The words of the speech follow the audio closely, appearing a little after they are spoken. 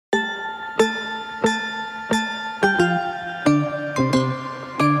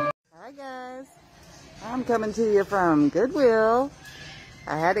I'm coming to you from Goodwill.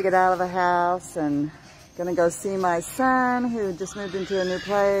 I had to get out of the house and gonna go see my son who just moved into a new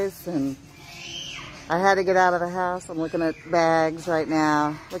place, and I had to get out of the house. I'm looking at bags right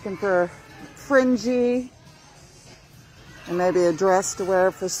now, looking for fringy and maybe a dress to wear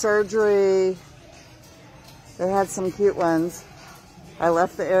for surgery. They had some cute ones. I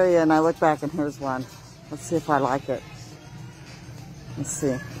left the area and I look back and here's one. Let's see if I like it. Let's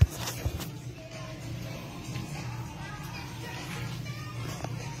see.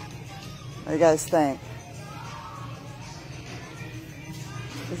 What do you guys think?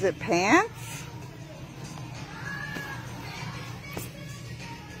 Is it pants?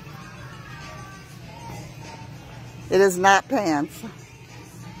 It is not pants.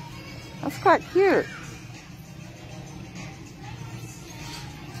 That's quite cute.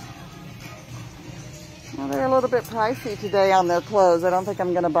 Well, they're a little bit pricey today on their clothes. I don't think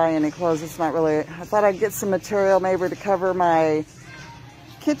I'm going to buy any clothes. It's not really... I thought I'd get some material maybe to cover my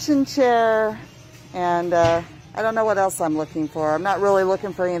kitchen chair, and I don't know what else I'm looking for. I'm not really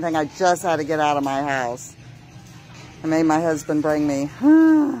looking for anything. I just had to get out of my house. I made my husband bring me.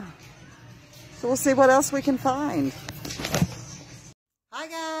 So we'll see what else we can find. Hi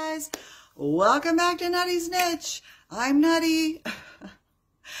guys, welcome back to Nutty's Niche. I'm Nutty.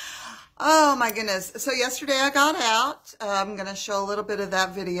 Oh my goodness. So yesterday I got out. I'm going to show a little bit of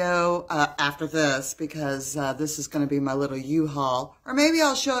that video after this, because this is going to be my little U-haul. Or maybe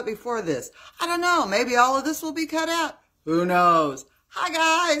I'll show it before this. I don't know. Maybe all of this will be cut out. Who knows?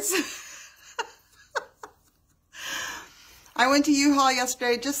 Hi guys. I went to U-Haul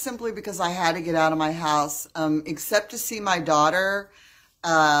yesterday just simply because I had to get out of my house, except to see my daughter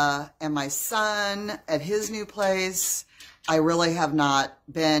and my son at his new place. I really have not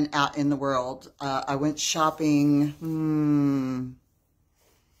been out in the world. I went shopping.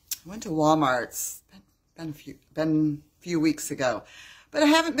 I went to Walmart. It's been a few weeks ago. But I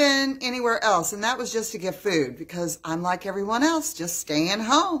haven't been anywhere else, and that was just to get food, because I'm like everyone else, just staying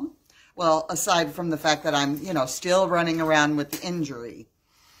home. Well, aside from the fact that I'm, still running around with the injury.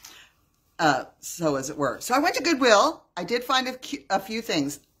 So as it were. So I went to Goodwill. I did find a few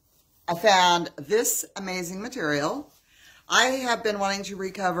things. I found this amazing material. I have been wanting to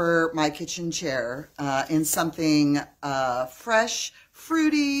recover my kitchen chair in something fresh,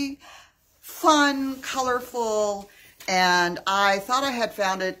 fruity, fun, colorful. And I thought I had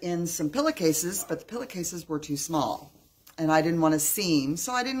found it in some pillowcases, but the pillowcases were too small. And I didn't want to seam,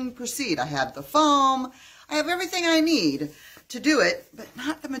 so I didn't proceed. I have the foam. I have everything I need to do it, but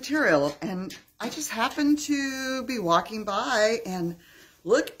not the material. And I just happened to be walking by and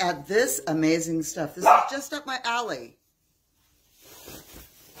look at this amazing stuff. This is just up my alley.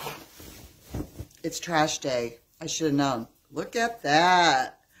 It's trash day. I should have known. Look at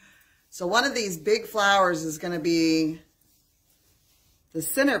that. So one of these big flowers is going to be the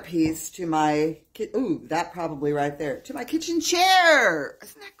centerpiece to my, ooh, that probably right there, to my kitchen chair.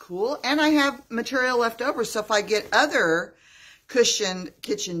 Isn't that cool? And I have material left over, so if I get other cushioned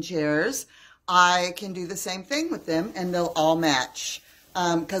kitchen chairs, I can do the same thing with them, and they'll all match,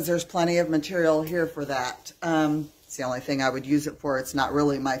 because there's plenty of material here for that. It's the only thing I would use it for. It's not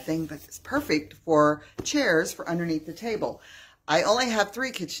really my thing, but it's perfect for chairs for underneath the table. I only have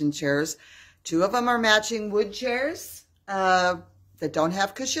 3 kitchen chairs. 2 of them are matching wood chairs, that don't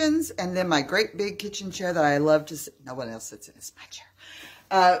have cushions, and then my great big kitchen chair that I love to sit. No one else sits in. It's my chair.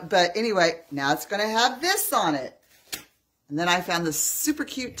 But anyway, now it's going to have this on it. And then I found this super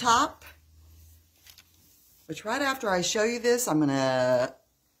cute top, which right after I show you this, I'm going to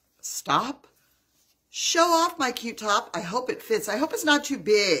stop, show off my cute top. I hope it fits. I hope it's not too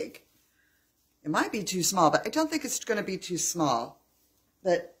big. It might be too small, but I don't think it's going to be too small.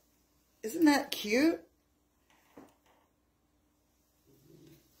 But isn't that cute?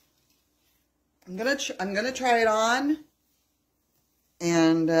 I'm gonna try it on,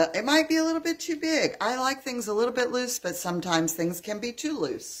 and it might be a little bit too big. I like things a little bit loose, but sometimes things can be too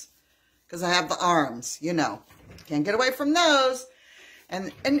loose because I have the arms. Can't get away from those.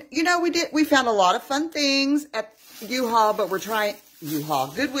 And we found a lot of fun things at U-Haul, but we're trying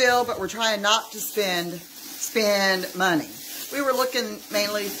Goodwill, but we're trying not to spend money. We were looking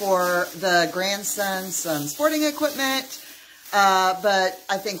mainly for the grandson's some sporting equipment. But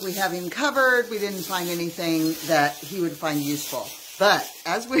I think we have him covered. We didn't find anything that he would find useful. But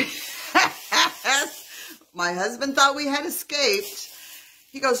as my husband thought we had escaped,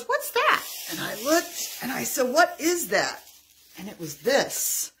 he goes, "What's that?" And I looked and I said, "What is that?" And it was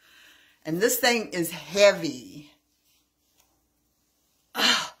this. And this thing is heavy.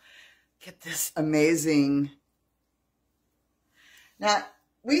 Oh, get this amazing. Now,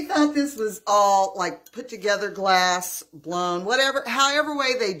 we thought this was all like put together glass, blown, whatever, however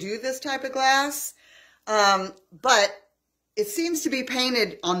way they do this type of glass. But it seems to be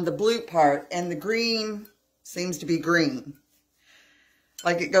painted on the blue part, and the green seems to be green.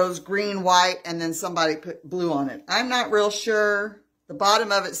 Like it goes green, white, and then somebody put blue on it. I'm not real sure. The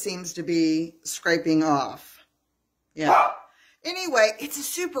bottom of it seems to be scraping off. Yeah. Anyway, it's a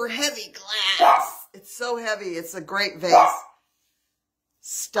super heavy glass. It's so heavy. It's a great vase.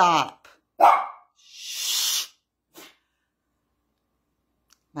 Stop. Shh.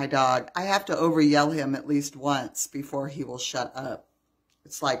 My dog. I have to over yell him at least once before he will shut up.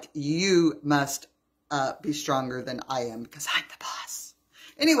 It's like, you must be stronger than I am because I'm the boss.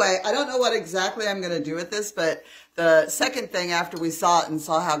 Anyway, I don't know what exactly I'm going to do with this, but the second thing after we saw it and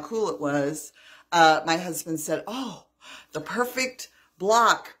saw how cool it was, my husband said, oh, the perfect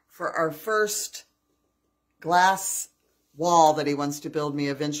block for our first glass wall that he wants to build me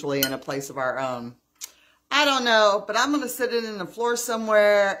eventually in a place of our own. I don't know, but I'm going to sit it in the floor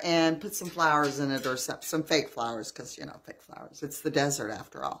somewhere and put some flowers in it, or some fake flowers, because, you know, fake flowers. It's the desert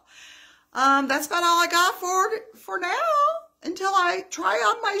after all. That's about all I got for now, until I try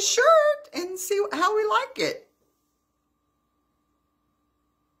on my shirt and see how we like it.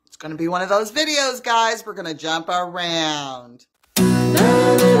 It's going to be one of those videos, guys. We're going to jump around.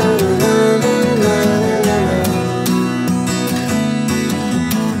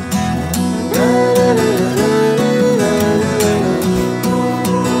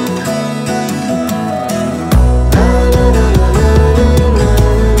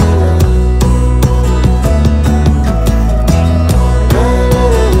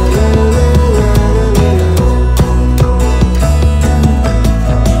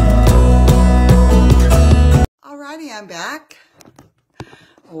 I'm back.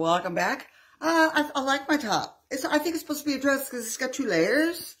 Welcome back. I like my top. I think it's supposed to be a dress because it's got 2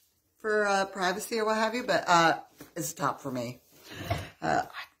 layers for privacy or what have you, but it's a top for me.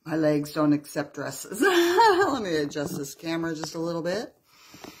 My legs don't accept dresses. Let me adjust this camera just a little bit.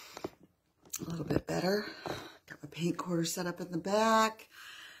 A little bit better. Got my paint quarter set up in the back.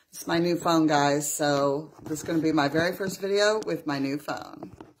 This is my new phone, guys, so this is going to be my very first video with my new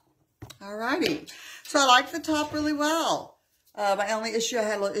phone. Alrighty. So I like the top really well. My only issue, I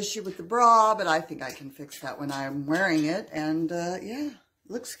had a little issue with the bra, but I think I can fix that when I'm wearing it. And yeah,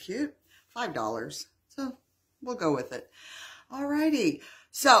 looks cute. $5. So we'll go with it. Alrighty.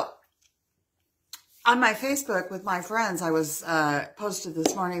 So on my Facebook with my friends, I was posted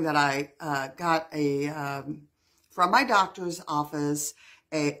this morning that I got a, from my doctor's office,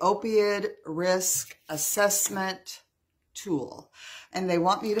 a opioid risk assessment tool. And they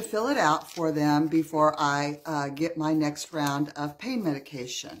want me to fill it out for them before I get my next round of pain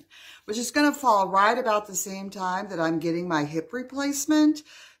medication, which is going to fall right about the same time that I'm getting my hip replacement.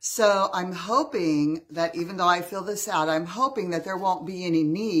 So I'm hoping that even though I fill this out, I'm hoping that there won't be any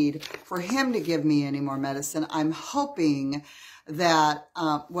need for him to give me any more medicine. I'm hoping that,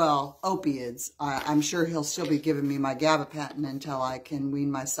 well, opioids, I'm sure he'll still be giving me my gabapentin until I can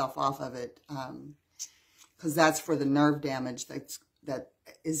wean myself off of it, because that's for the nerve damage that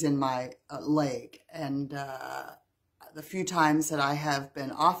is in my leg. And the few times that I have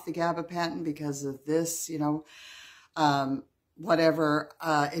been off the gabapentin because of this, you know, whatever,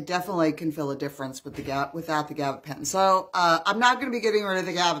 it definitely can feel a difference with without the gabapentin. So I'm not going to be getting rid of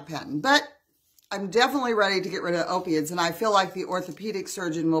the gabapentin, but I'm definitely ready to get rid of opioids. And I feel like the orthopedic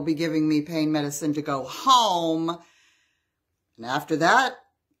surgeon will be giving me pain medicine to go home. And after that,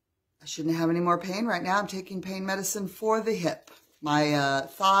 I shouldn't have any more pain. Right now, I'm taking pain medicine for the hip. My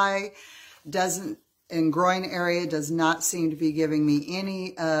thigh and groin area does not seem to be giving me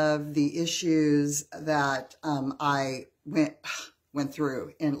any of the issues that I went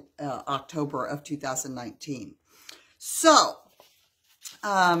through in October of 2019. So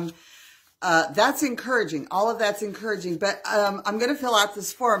that's encouraging. All of that's encouraging. But I'm going to fill out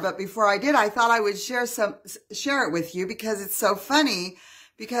this form. But before I did, I thought I would share it with you because it's so funny.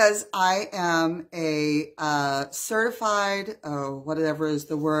 Because I am a certified, whatever is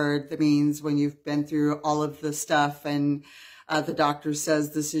the word that means when you've been through all of the stuff and the doctor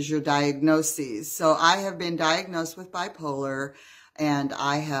says this is your diagnosis. So I have been diagnosed with bipolar and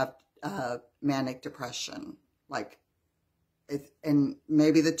I have manic depression. And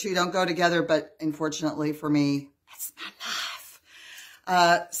maybe the two don't go together, but unfortunately for me, that's my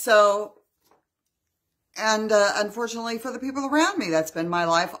life. And unfortunately for the people around me, that's been my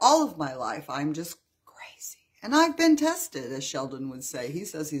life, all of my life. I'm just crazy. And I've been tested, as Sheldon would say. He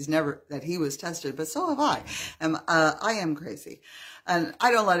says that he was tested, but so have I. I am crazy. And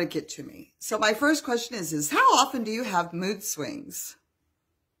I don't let it get to me. So my first question is how often do you have mood swings?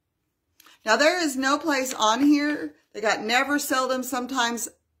 Now, there is no place on here. They got never, seldom, sometimes,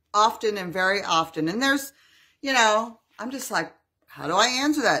 often, and very often. And there's, you know, I'm just like, how do I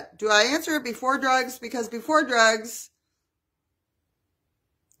answer that? Do I answer it before drugs? Because before drugs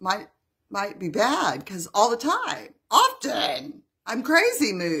might be bad, because all the time, often, I'm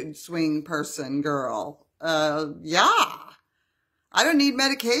crazy mood swing person, girl. Yeah. I don't need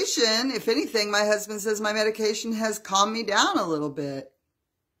medication. If anything, my husband says my medication has calmed me down a little bit.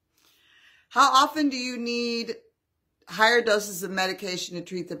 How often do you need higher doses of medication to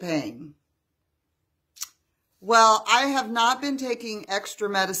treat the pain? Well, I have not been taking extra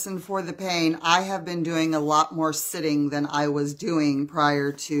medicine for the pain. I have been doing a lot more sitting than I was doing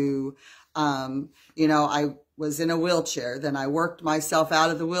prior to, you know, I was in a wheelchair. Then I worked myself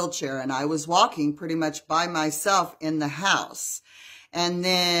out of the wheelchair, and I was walking pretty much by myself in the house. And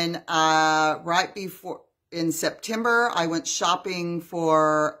then right before, in September, I went shopping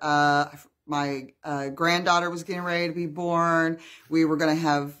for my granddaughter was getting ready to be born. We were going to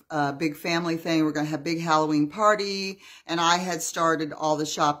have a big family thing. We were going to have a big Halloween party. And I had started all the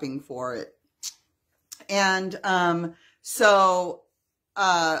shopping for it. And so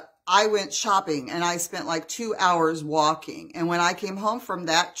I went shopping, and I spent like 2 hours walking. And when I came home from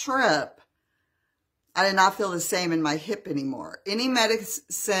that trip, I did not feel the same in my hip anymore. Any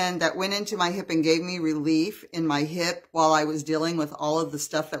medicine that went into my hip and gave me relief in my hip while I was dealing with all of the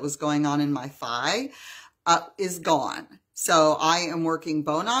stuff that was going on in my thigh is gone. So I am working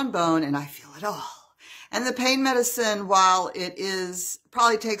bone on bone, and I feel it all. And the pain medicine, while it is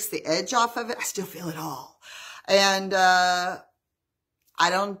probably takes the edge off of it, I still feel it all. And I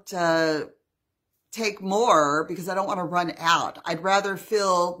don't take more because I don't want to run out. I'd rather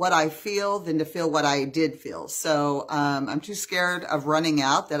feel what I feel than to feel what I did feel. So I'm too scared of running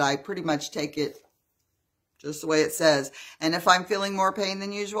out that I pretty much take it just the way it says. And if I'm feeling more pain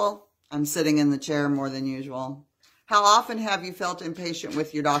than usual, I'm sitting in the chair more than usual. How often have you felt impatient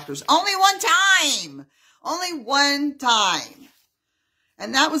with your doctors? Only one time. Only one time.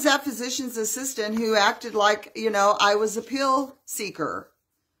 And that was that physician's assistant who acted like, you know, I was a pill seeker.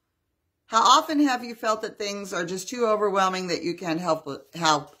 How often have you felt that things are just too overwhelming that you can't help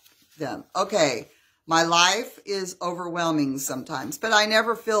them? Okay, my life is overwhelming sometimes, but I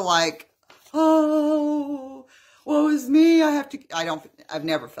never feel like, oh, woe is me. I've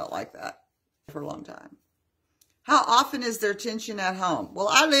never felt like that for a long time. How often is there tension at home? Well,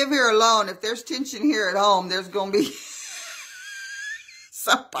 I live here alone. If there's tension here at home, there's going to be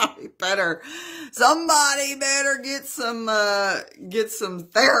somebody better get some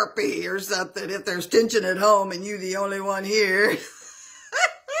therapy or something if there's tension at home and you the only one here.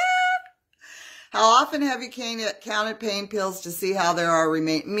 How often have you counted pain pills to see how there are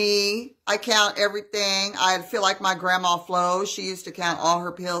remaining? Me, I count everything. I feel like my grandma Flo, she used to count all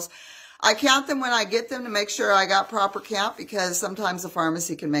her pills. I count them when I get them to make sure I got proper count, because sometimes the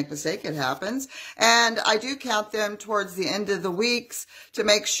pharmacy can make a mistake. It happens. And I do count them towards the end of the weeks to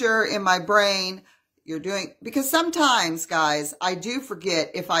make sure in my brain because sometimes, guys, I do forget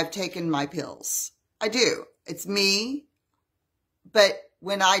if I've taken my pills. I do. It's me. But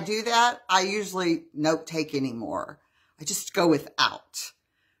when I do that, I usually don't take anymore. I just go without,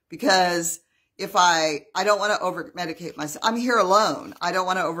 because if I don't want to over-medicate myself. I'm here alone. I don't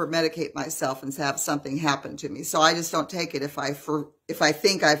want to over-medicate myself and have something happen to me. So I just don't take it if I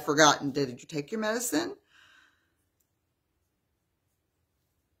think I've forgotten. Did you take your medicine?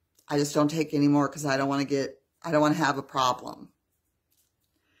 I just don't take any more because I don't want to have a problem.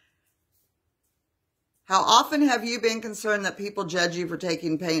 How often have you been concerned that people judge you for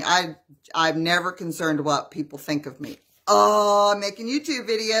taking pain? I'm never concerned what people think of me. Oh, I'm making YouTube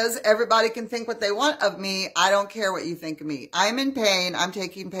videos. Everybody can think what they want of me. I don't care what you think of me. I'm in pain. I'm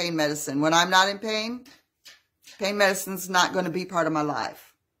taking pain medicine. When I'm not in pain, pain medicine's not going to be part of my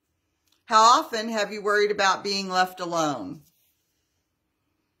life. How often have you worried about being left alone?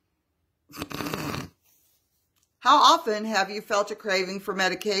 How often have you felt a craving for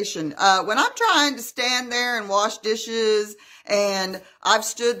medication? When I'm trying to stand there and wash dishes and I've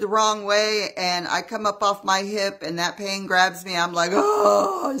stood the wrong way and I come up off my hip and that pain grabs me, I'm like,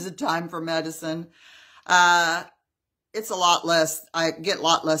 oh, is it time for medicine? It's a lot less. I get a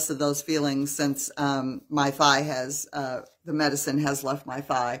lot less of those feelings since my thigh has, the medicine has left my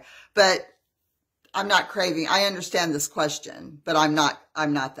thigh. But I'm not craving. I understand this question, but I'm not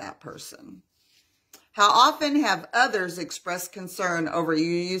that person. How often have others expressed concern over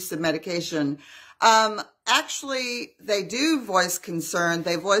your use of medication? Actually, they do voice concern.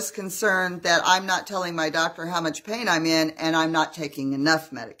 They voice concern that I'm not telling my doctor how much pain I'm in and I'm not taking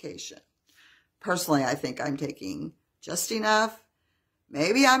enough medication. Personally, I think I'm taking just enough,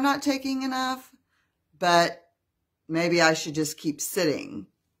 maybe I'm not taking enough, but maybe I should just keep sitting.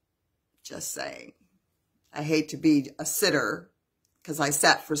 Just saying. I hate to be a sitter because I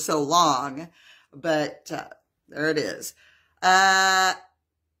sat for so long, but there it is. How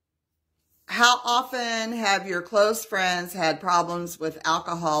often have your close friends had problems with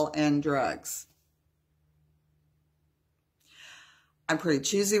alcohol and drugs? I'm pretty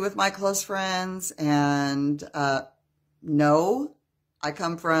choosy with my close friends, and no, I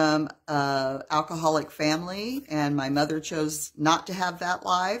come from an alcoholic family, and my mother chose not to have that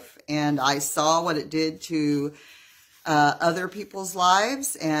life, and I saw what it did to other people's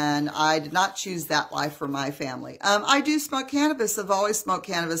lives, and I did not choose that life for my family. I do smoke cannabis. I've always smoked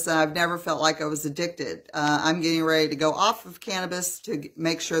cannabis, and I've never felt like I was addicted. I'm getting ready to go off of cannabis to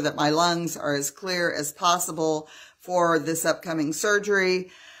make sure that my lungs are as clear as possible for this upcoming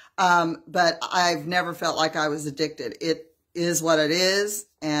surgery, but I've never felt like I was addicted. It is what it is,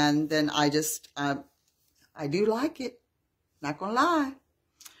 and then I do like it. Not gonna lie.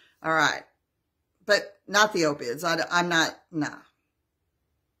 All right. But not the opiates. I'm not, nah.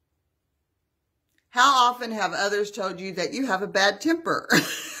 How often have others told you that you have a bad temper?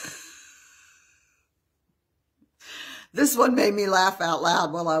 This one made me laugh out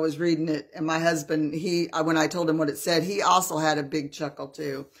loud while I was reading it. And my husband, when I told him what it said, he also had a big chuckle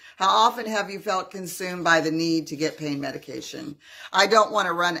too. How often have you felt consumed by the need to get pain medication? I don't want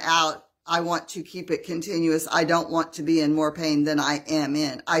to run out. I want to keep it continuous. I don't want to be in more pain than I am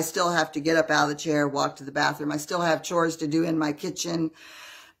in. I still have to get up out of the chair, walk to the bathroom. I still have chores to do in my kitchen.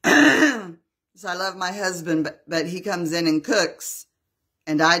 So I love my husband, but he comes in and cooks,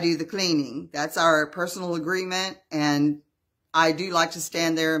 and I do the cleaning. That's our personal agreement, and I do like to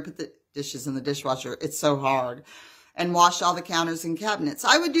stand there and put the dishes in the dishwasher. It's so hard. And wash all the counters and cabinets.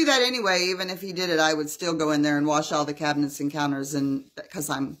 I would do that anyway. Even if he did it, I would still go in there and wash all the cabinets and counters, and because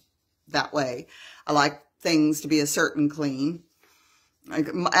I'm that way. I like things to be a certain clean, like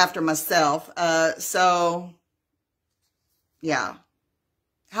after myself. So, yeah.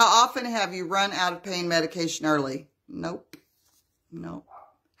 How often have you run out of pain medication early? Nope. Nope.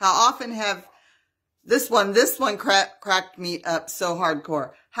 How often have, this one cracked me up so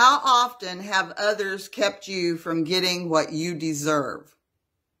hardcore. How often have others kept you from getting what you deserve?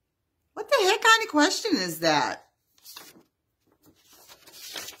 What the heck kind of question is that?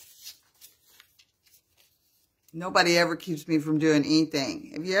 Nobody ever keeps me from doing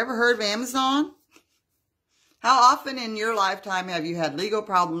anything. Have you ever heard of Amazon? How often in your lifetime have you had legal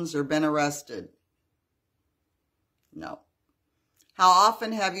problems or been arrested? No. How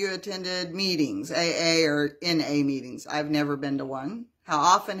often have you attended meetings, AA or NA meetings? I've never been to one. How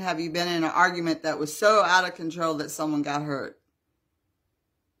often have you been in an argument that was so out of control that someone got hurt?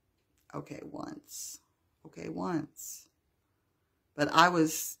 Okay, once. Okay, once. But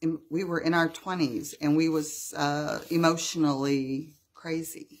we were in our 20s, and we was emotionally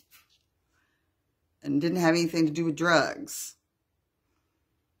crazy and didn't have anything to do with drugs.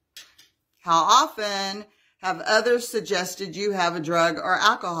 How often have others suggested you have a drug or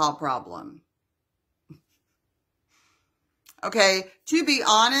alcohol problem? Okay, to be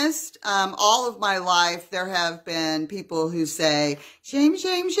honest, all of my life, there have been people who say, shame,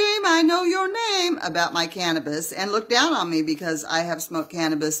 shame, shame, I know your name, about my cannabis, and look down on me because I have smoked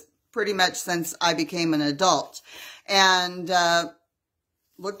cannabis pretty much since I became an adult. And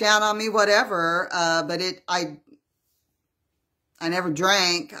look down on me, whatever, but I never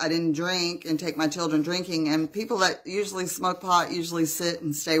drank. I didn't drink and take my children drinking. And people that usually smoke pot usually sit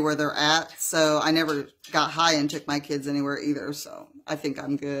and stay where they're at. So I never got high and took my kids anywhere either. So I think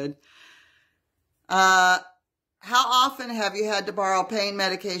I'm good. How often have you had to borrow pain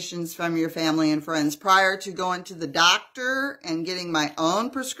medications from your family and friends? Prior to going to the doctor and getting my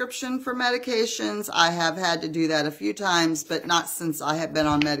own prescription for medications, I have had to do that a few times, but not since I have been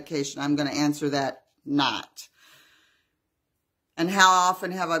on medication. I'm going to answer that not. And how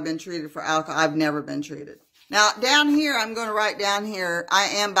often have I been treated for alcohol? I've never been treated. Now, down here, I'm going to write down here, I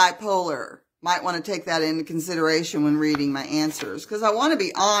am bipolar. Might want to take that into consideration when reading my answers. Because I want to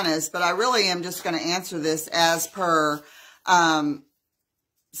be honest, but I really am just going to answer this as per,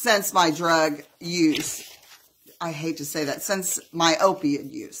 since my drug use. I hate to say that. Since my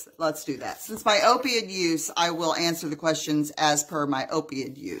opioid use. Let's do that. Since my opioid use, I will answer the questions as per my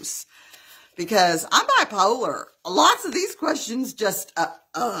opioid use. Because I'm bipolar. Lots of these questions just, a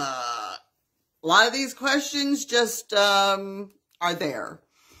lot of these questions just, are there.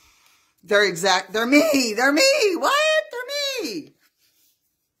 They're exact. They're me. They're me. What? They're me.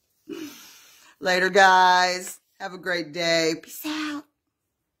 Later, guys. Have a great day. Peace out.